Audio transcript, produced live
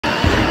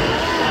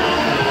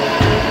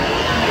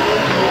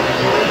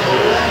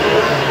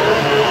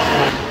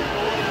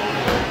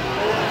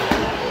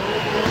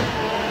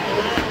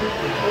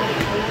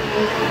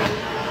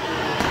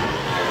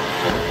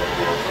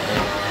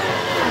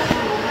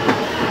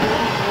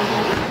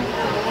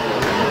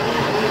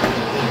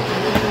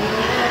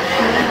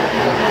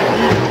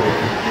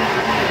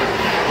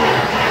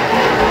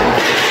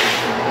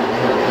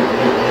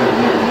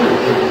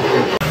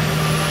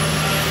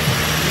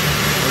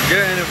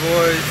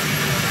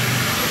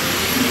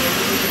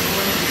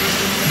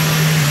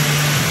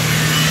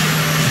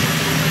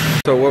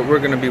So what we're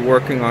going to be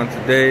working on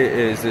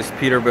today is this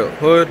Peterbilt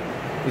hood.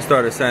 We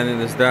started sanding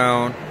this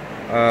down.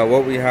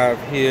 What we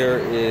have here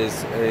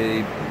is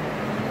a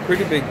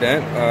pretty big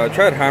dent. I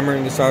tried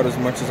hammering this out as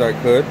much as I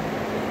could,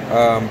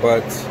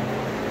 but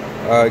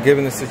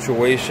given the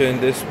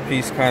situation, this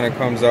piece kind of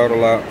comes out a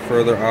lot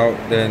further out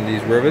than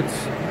these rivets.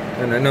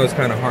 And I know it's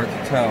kind of hard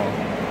to tell,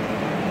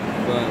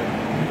 but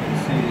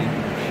see,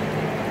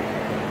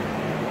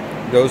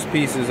 those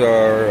pieces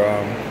are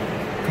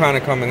kind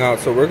of coming out.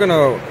 So we're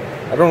gonna,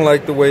 I don't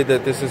like the way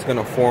that this is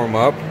gonna form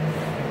up.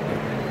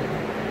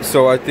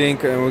 So I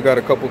think, and we got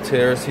a couple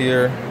tears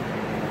here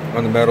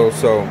on the metal,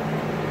 so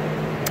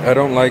I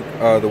don't like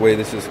the way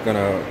this is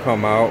gonna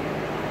come out.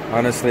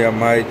 Honestly, I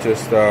might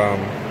just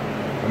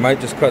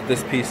cut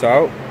this piece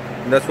out,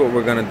 and that's what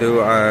we're gonna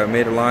do. I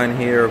made a line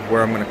here of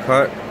where I'm gonna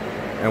cut,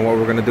 and what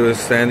we're gonna do is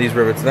sand these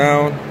rivets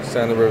down,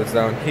 sand the rivets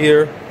down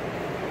here,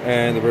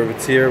 and the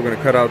rivets here. We're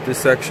gonna cut out this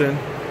section,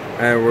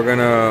 and we're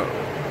gonna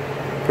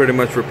pretty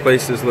much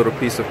replace this little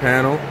piece of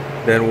panel.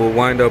 Then we'll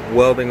wind up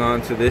welding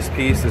onto this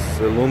piece. This is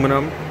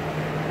aluminum,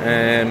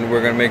 and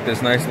we're gonna make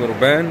this nice little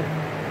bend,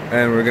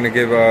 and we're gonna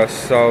give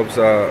ourselves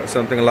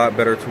something a lot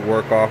better to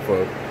work off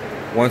of.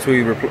 Once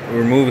we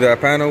remove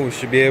that panel, we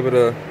should be able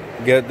to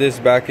get this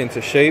back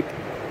into shape.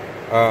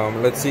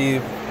 Let's see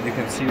if you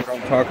can see what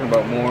I'm talking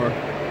about more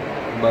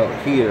about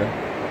here.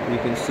 You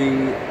can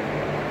see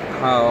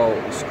how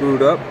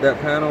screwed up that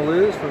panel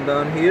is from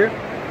down here.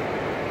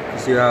 You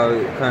see how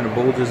it kind of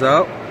bulges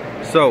out.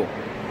 So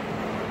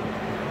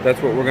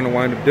that's what we're going to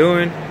wind up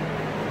doing.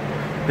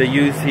 They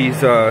use these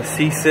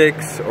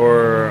C6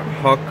 or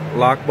Huck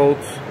lock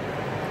bolts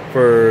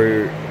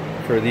for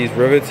these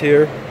rivets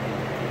here,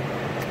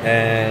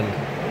 and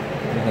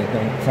you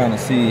can kind of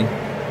see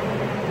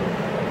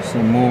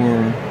some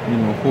more, you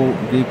know,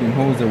 gaping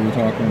holes that we're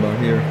talking about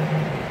here.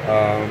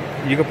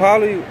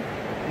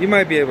 You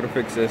might be able to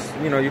fix this.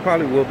 You know, you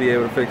probably will be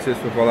able to fix this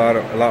with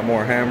a lot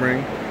more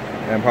hammering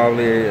and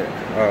probably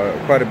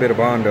quite a bit of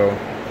Bondo.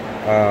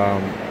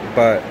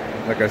 But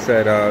like I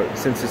said,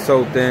 since it's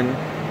so thin,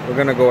 we're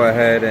gonna go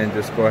ahead and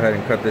just go ahead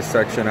and cut this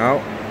section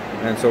out.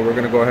 And so we're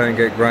gonna go ahead and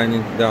get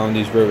grinding down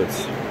these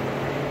rivets.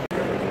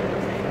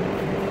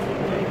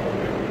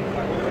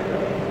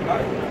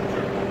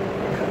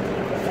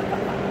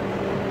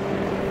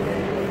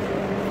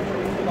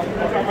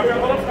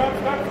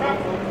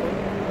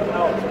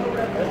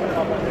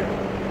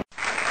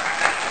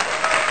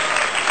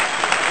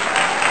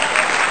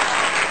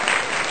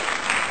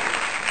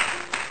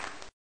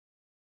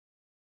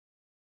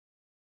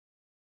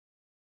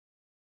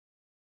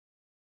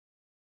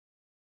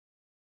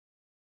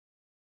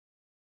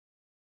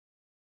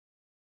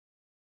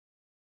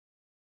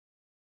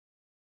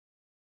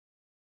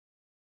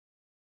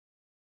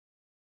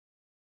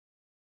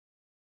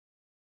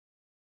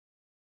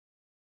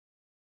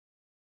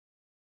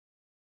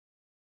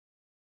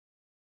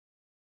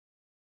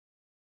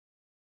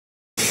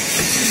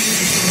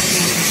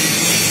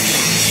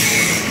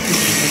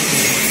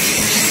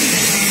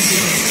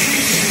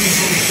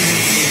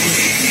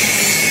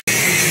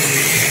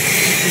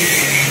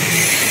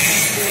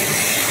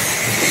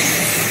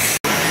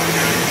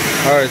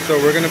 Alright, so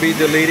we're going to be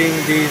deleting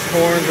these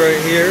horns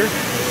right here.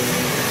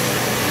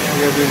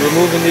 We're going to be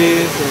removing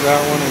these and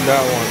that one and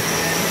that one.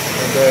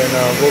 And then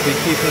we'll be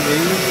keeping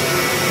these.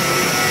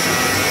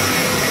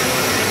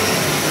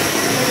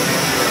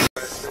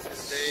 This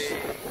is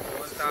day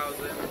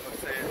 1000 of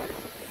sanding.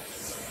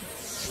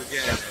 We're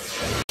getting it.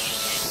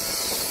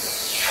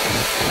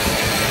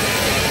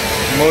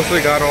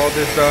 Mostly got all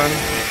this done.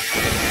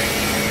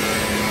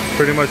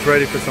 Pretty much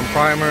ready for some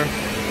primer.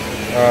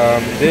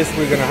 This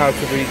we're going to have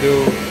to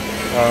redo.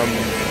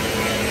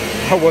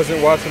 I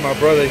wasn't watching my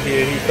brother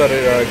here. He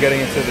started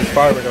getting into this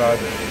fiberglass.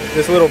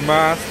 This little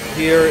mask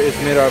here is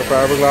made out of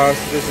fiberglass.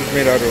 This is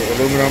made out of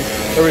aluminum.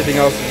 Everything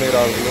else is made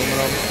out of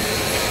aluminum.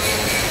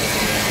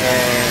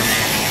 And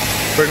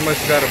pretty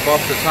much got to buff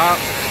the top.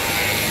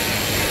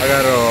 I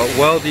got to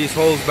weld these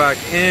holes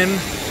back in,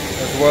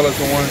 as well as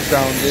the ones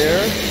down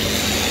there.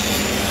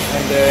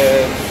 And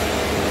then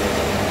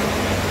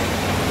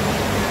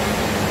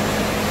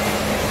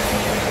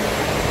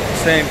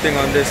same thing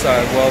on this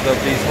side, weld up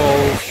these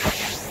holes.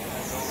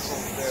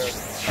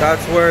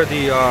 That's where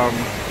the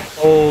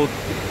old,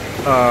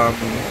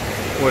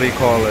 what do you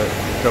call it,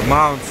 the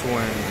mounts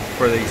went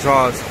for the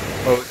exhaust.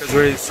 Because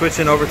we're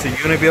switching over to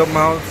Peterbilt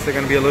mounts, they're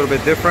going to be a little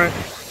bit different.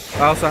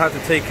 I also have to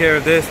take care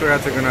of this. We're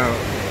going to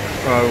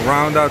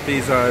round out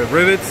these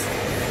rivets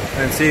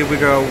and see if we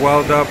can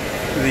weld up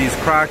these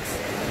cracks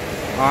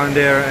on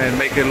there and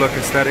make it look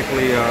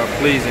aesthetically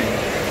pleasing.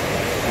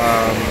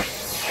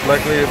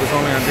 Luckily it was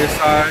only on this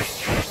side.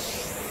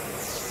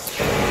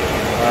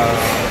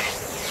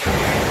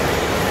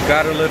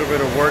 Got a little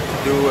bit of work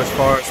to do as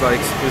far as like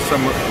there's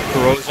some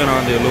corrosion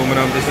on the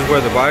aluminum. This is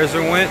where the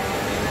visor went.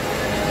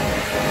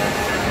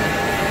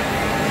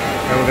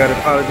 And we got to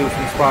probably do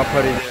some spot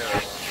putty there.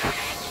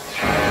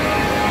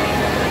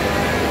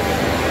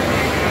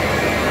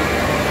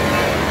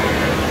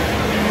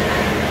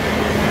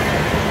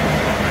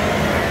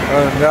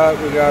 Other than that,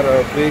 we got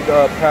a big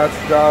patch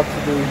job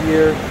to do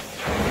here.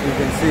 You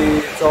can see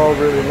it's all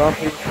really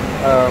lumpy.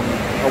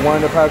 I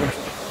wound up having to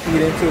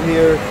feed into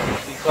here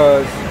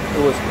because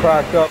it was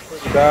cracked up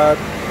pretty bad.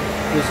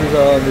 This is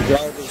the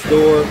driver's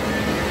door,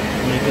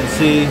 and you can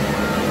see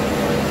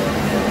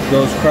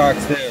those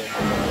cracks there.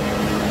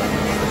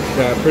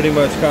 That pretty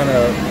much kind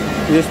of,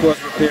 this was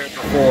repaired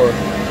before.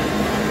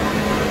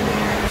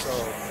 So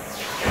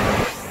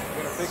I'm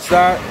gonna fix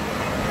that.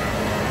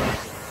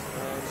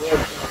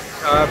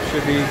 Tab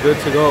should be good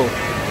to go.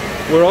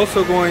 We're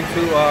also going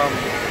to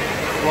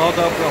weld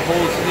up the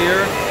holes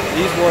here.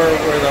 These were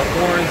where the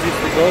horns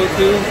used to go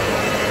to.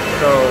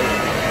 So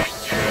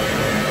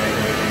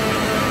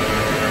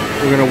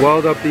we're going to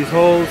weld up these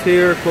holes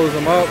here, close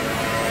them up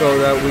so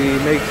that we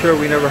make sure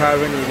we never have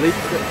any leaks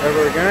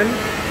ever again.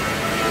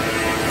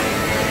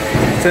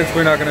 Since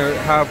we're not going to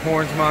have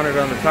horns mounted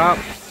on the top.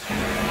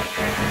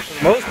 For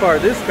the most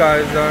part, this guy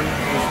is done.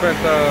 We spent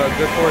a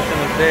good portion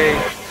of the day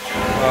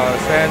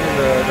sanding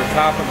the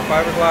top of the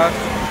fiberglass,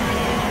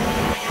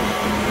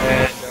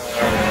 and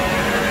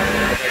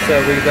like I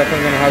said, we're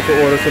definitely going to have to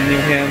order some new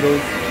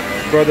handles.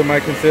 Brother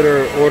might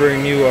consider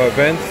ordering new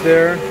vents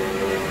there,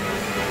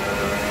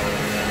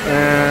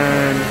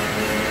 and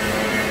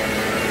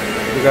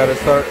we got to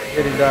start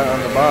hitting that on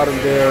the bottom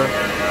there,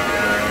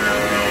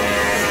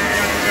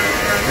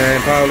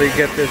 and probably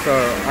get this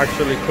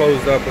actually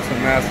closed up with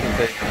some masking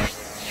tape.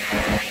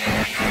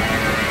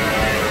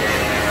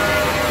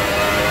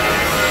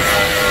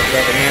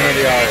 Got the man of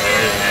the hour.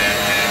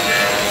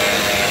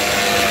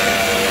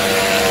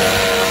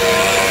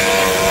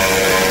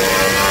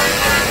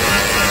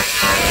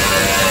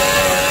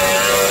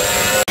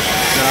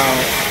 Now,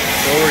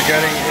 what we're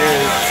getting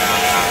is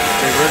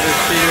the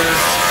rivets here.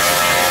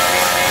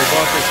 We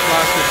bought this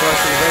plastic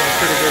brush and it does a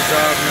pretty good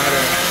job not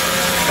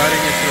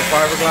biting into the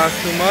fiberglass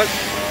too much.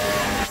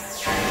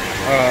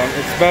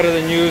 It's better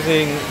than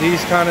using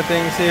these kind of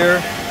things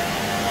here.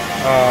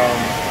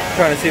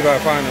 Trying to see if I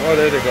find them. Oh,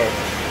 there they go.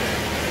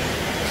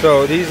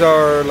 So these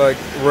are like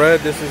red.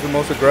 This is the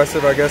most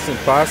aggressive, I guess, in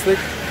plastic.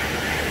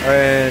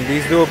 And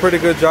these do a pretty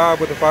good job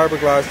with the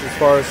fiberglass as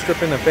far as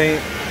stripping the paint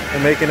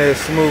and making it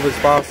as smooth as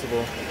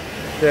possible.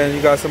 Then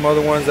you got some other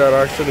ones that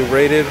are actually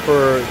rated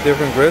for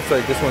different grits.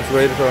 Like this one's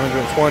rated for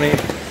 120.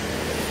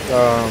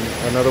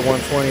 Another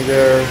 120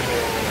 there,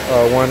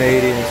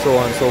 180, and so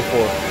on and so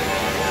forth.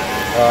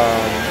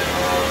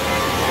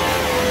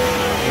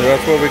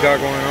 That's what we got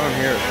going on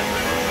here.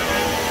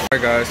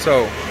 Alright guys,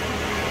 so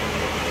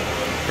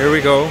here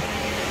we go.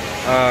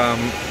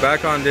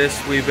 Back on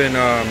this, we've been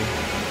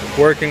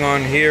working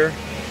on here.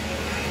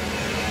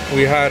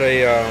 We had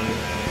a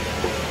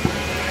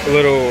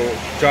little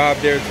job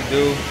there to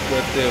do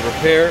with the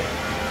repair.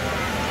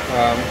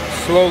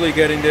 Slowly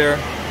getting there.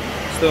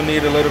 Still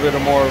need a little bit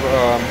of more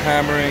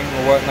hammering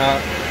or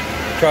whatnot.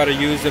 Try to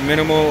use the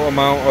minimal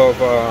amount of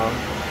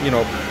you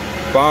know,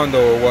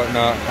 Bondo or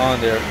whatnot on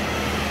there.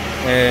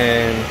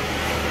 And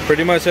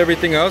pretty much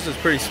everything else is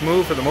pretty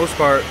smooth for the most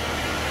part.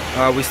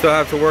 We still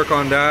have to work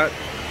on that.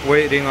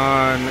 Waiting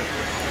on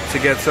to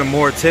get some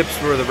more tips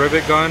for the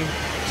rivet gun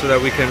so that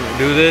we can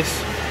do this.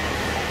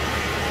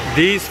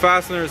 These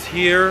fasteners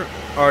here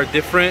are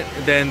different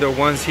than the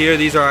ones here.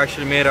 These are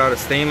actually made out of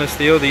stainless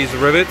steel, these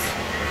rivets.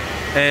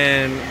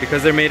 And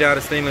because they're made out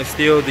of stainless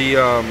steel,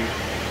 the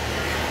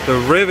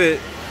rivet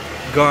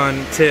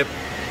gun tip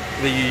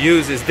that you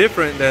use is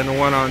different than the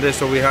one on this,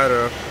 so we had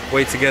to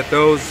wait to get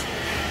those.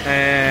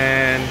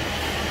 And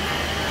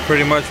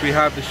pretty much we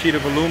have the sheet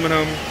of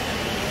aluminum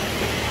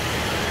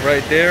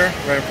right there,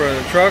 right in front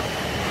of the truck,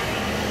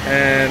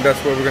 and that's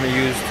what we're going to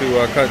use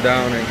to cut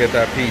down and get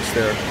that piece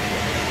there.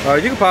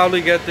 You can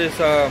probably get this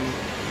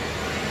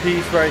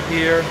piece right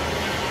here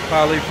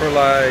probably for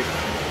like,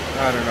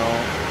 I don't know,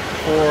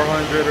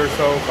 400 or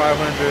so,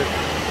 500,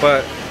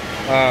 but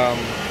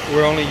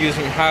we're only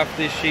using half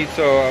this sheet,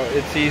 so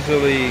it's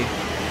easily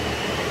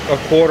a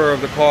quarter of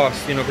the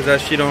cost, you know, because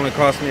that sheet only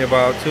cost me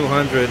about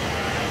 200.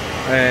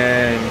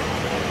 And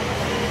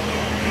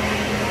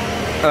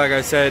like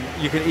I said,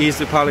 you can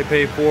easily probably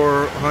pay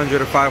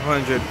 400 or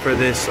 500 for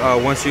this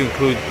once you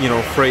include, you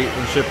know, freight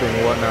and shipping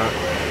and whatnot.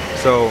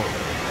 So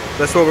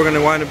that's what we're going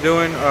to wind up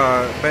doing,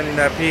 bending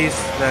that piece,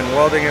 then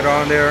welding it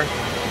on there.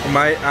 We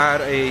might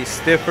add a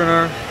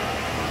stiffener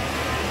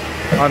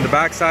on the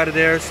back side of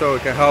there so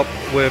it can help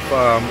with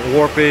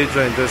warpage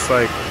and just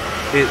like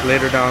it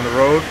later down the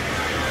road.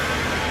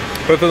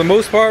 But for the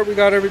most part, we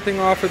got everything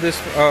off of this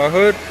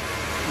hood.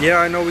 Yeah,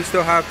 I know we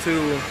still have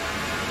to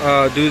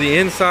do the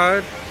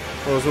inside.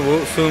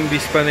 We'll soon be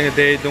spending a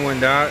day doing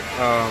that,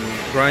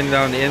 grinding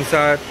down the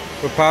inside.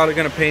 We're probably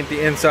going to paint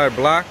the inside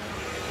black,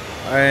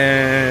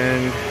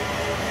 and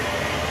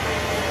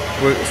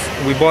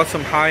we bought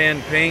some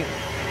high-end paint,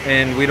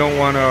 and we don't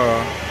want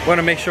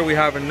to make sure we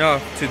have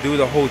enough to do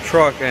the whole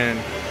truck, and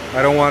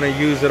I don't want to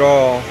use it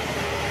all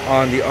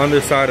on the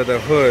underside of the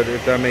hood,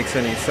 if that makes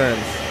any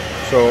sense.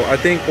 So I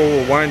think what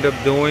we'll wind up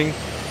doing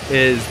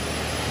is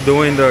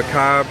doing the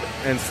cab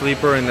and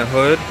sleeper in the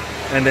hood,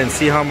 and then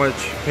see how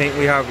much paint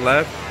we have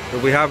left.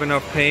 If we have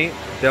enough paint,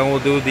 then we'll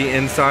do the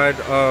inside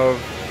of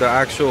the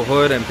actual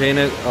hood and paint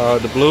it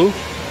the blue.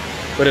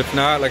 But if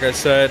not, like I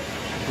said,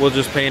 we'll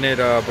just paint it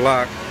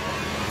black,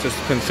 just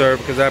to conserve,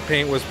 because that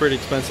paint was pretty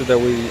expensive that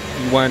we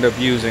wind up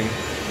using.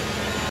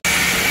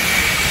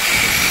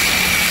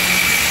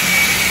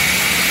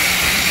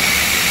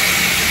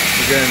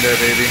 We're getting there,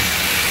 baby.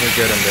 We're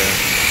getting there.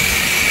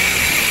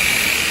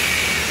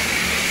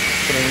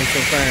 Putting in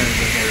some fans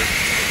in here.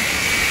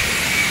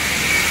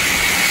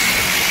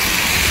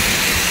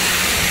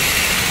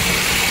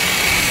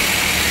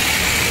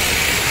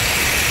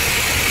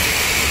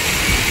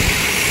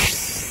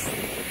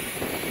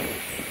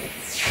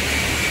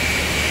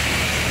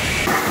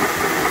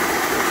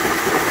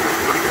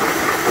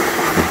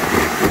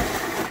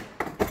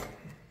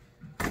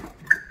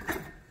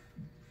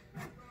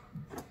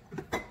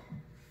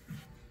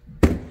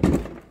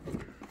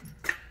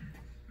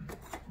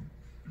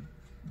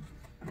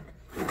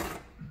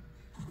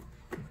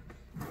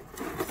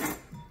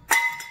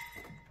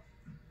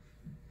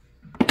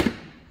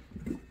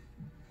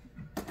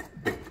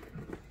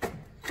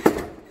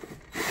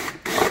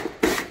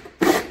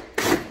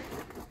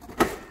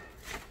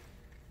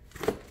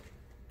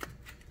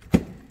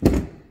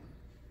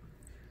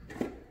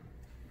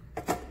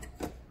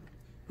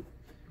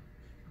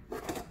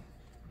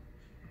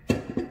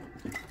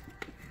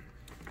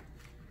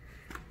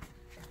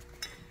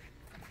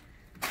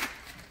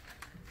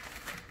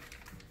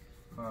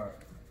 Alright,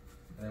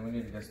 and then we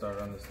need to get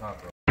started on this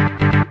top row.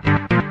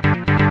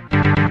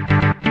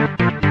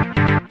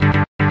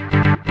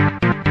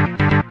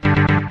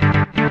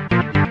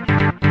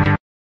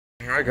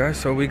 Alright guys,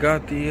 so we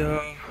got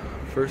the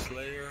first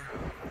layer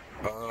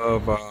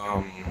of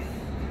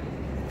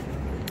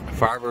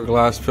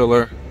fiberglass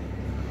filler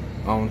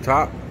on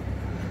top.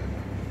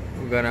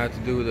 We're gonna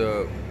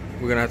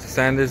have to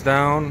sand this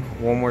down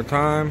one more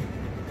time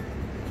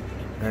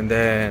and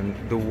then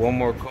do one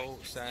more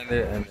coat, sand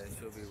it, and then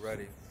she'll be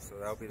ready. So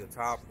that'll be the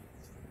top.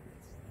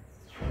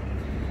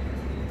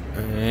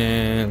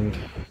 And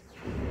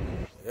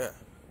yeah,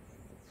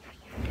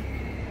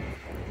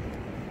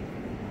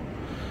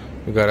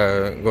 we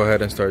gotta go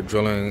ahead and start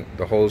drilling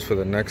the holes for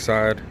the next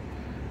side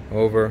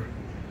over.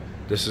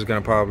 This is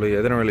gonna probably,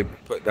 I didn't really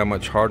put that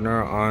much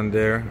hardener on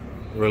there,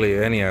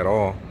 really any at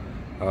all,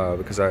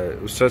 because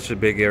it was such a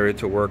big area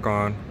to work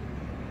on.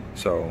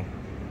 So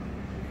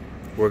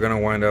we're gonna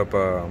wind up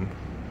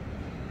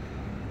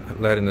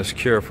letting this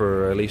cure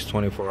for at least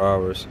 24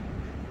 hours.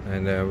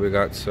 And then we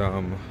got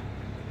some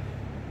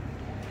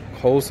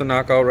holes to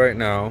knock out right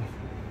now.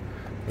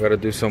 We gotta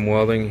do some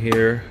welding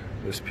here.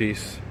 This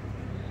piece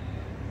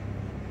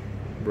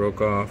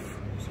broke off,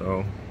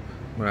 so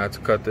I'm gonna have to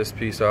cut this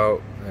piece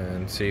out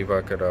and see if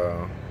I could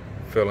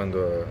fill in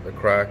the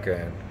crack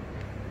and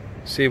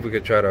see if we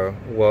could try to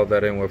weld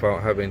that in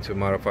without having to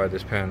modify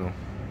this panel.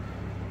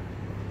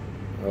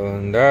 Other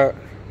than that,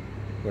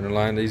 we're gonna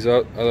line these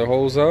other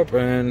holes up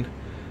and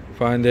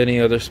find any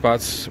other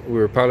spots. We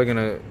were probably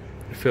gonna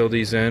fill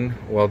these in,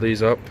 weld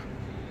these up,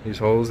 these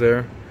holes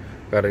there.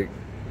 Gotta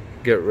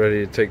get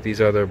ready to take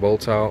these other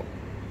bolts out,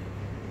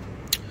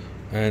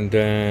 and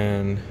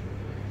then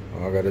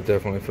I gotta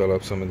definitely fill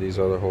up some of these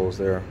other holes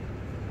there.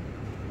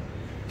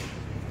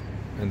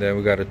 And then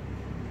we gotta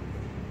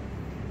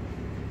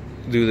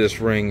do this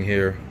ring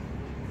here.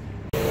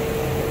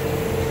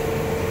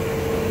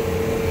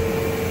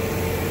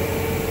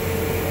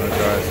 Alright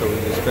guys, so we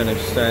just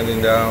finished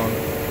sanding down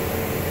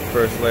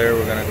first layer.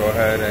 We're gonna go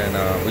ahead and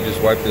we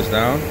just wiped this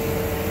down.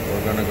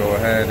 We're gonna go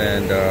ahead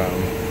and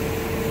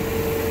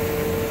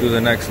do the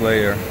next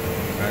layer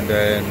and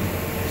then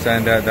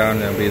sand that down,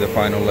 and it'll be the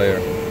final layer.